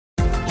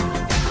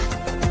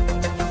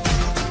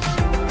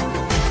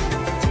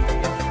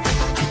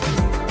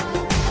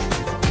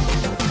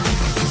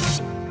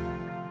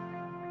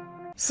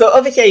So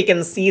over here you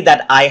can see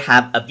that I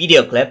have a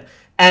video clip,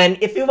 and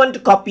if you want to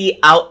copy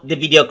out the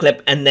video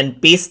clip and then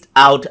paste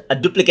out a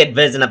duplicate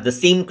version of the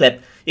same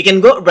clip, you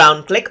can go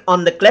around, click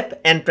on the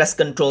clip and press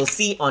Ctrl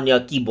C on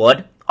your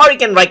keyboard, or you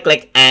can right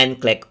click and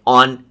click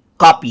on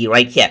copy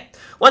right here.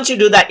 Once you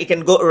do that, you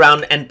can go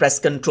around and press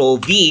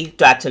Ctrl V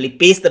to actually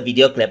paste the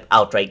video clip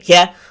out right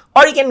here,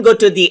 or you can go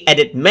to the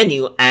edit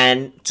menu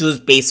and choose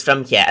paste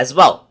from here as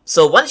well.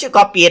 So once you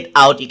copy it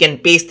out, you can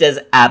paste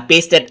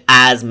it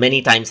as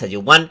many times as you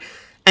want.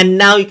 And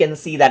now you can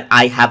see that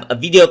I have a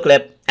video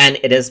clip and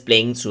it is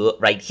playing through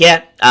right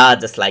here,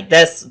 just like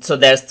this. So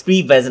there's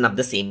 3 versions of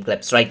the same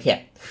clips right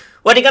here.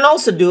 What you can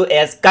also do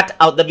is cut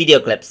out the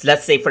video clips.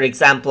 Let's say, for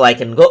example, I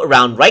can go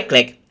around, right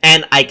click,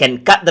 and I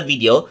can cut the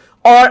video,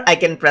 or I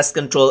can press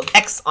Ctrl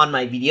X on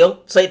my video.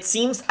 So it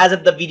seems as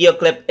if the video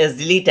clip is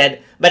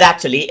deleted, but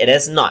actually it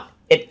is not.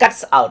 It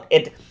cuts out,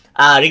 it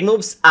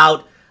removes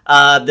out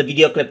the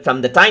video clip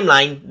from the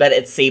timeline, but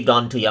it's saved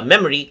onto your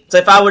memory. So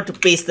if I were to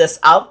paste this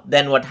out,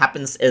 then what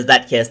happens is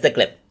that here's the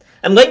clip.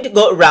 I'm going to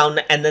go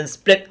around and then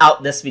split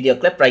out this video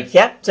clip right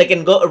here. So I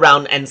can go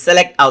around and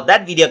select out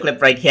that video clip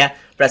right here,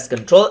 press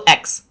Ctrl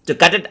X to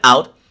cut it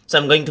out. So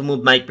I'm going to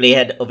move my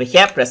playhead over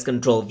here, press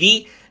Ctrl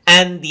V,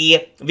 and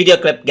the video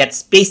clip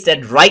gets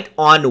pasted right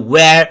on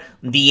where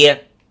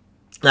the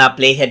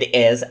playhead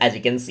is, as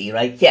you can see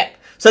right here.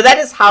 So that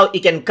is how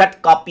you can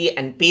cut, copy,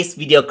 and paste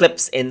video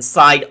clips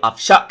inside of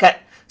Shotcut.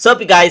 So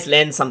hope you guys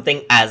learned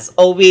something as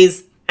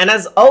always. And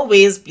as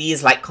always,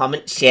 please like,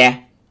 comment,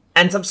 share,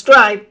 and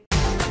subscribe.